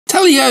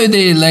Tally-ho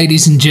there,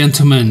 ladies and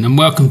gentlemen, and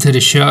welcome to the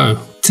show.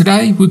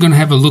 Today we're going to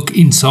have a look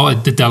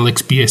inside the Dell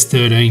XPS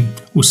 13.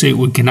 We'll see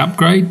what we can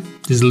upgrade.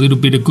 There's a little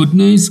bit of good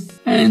news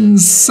and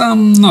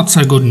some not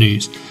so good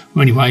news.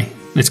 Well, anyway,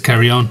 let's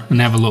carry on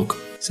and have a look.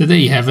 So there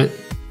you have it.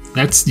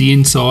 That's the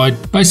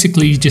inside.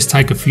 Basically, you just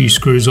take a few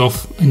screws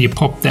off and you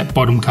pop that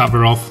bottom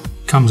cover off.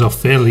 Comes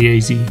off fairly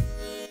easy.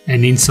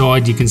 And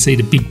inside you can see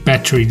the big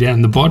battery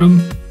down the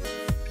bottom.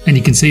 And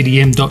you can see the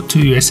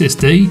M.2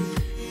 SSD,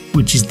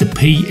 which is the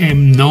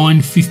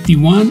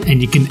PM951, and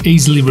you can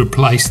easily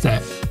replace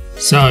that.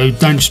 So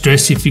don't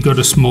stress if you've got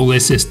a small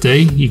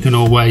SSD, you can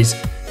always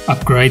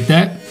upgrade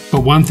that.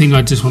 But one thing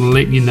I just want to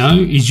let you know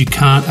is you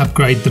can't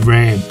upgrade the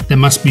RAM. They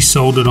must be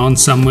soldered on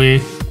somewhere.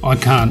 I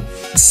can't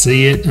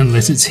see it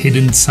unless it's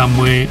hidden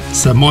somewhere.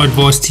 So my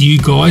advice to you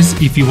guys,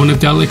 if you want a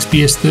Dell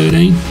XPS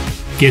 13,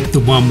 get the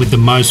one with the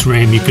most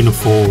RAM you can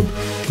afford,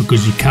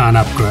 because you can't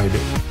upgrade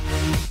it.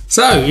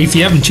 So if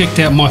you haven't checked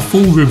out my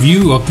full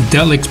review of the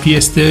Dell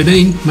XPS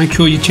 13, make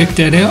sure you check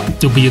that out.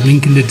 There'll be a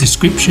link in the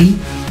description.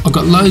 I've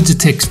got loads of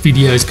text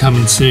videos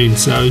coming soon,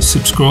 so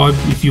subscribe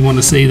if you want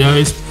to see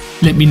those.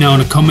 Let me know in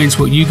the comments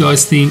what you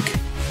guys think,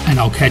 and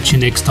I'll catch you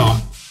next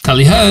time.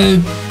 Tally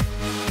ho!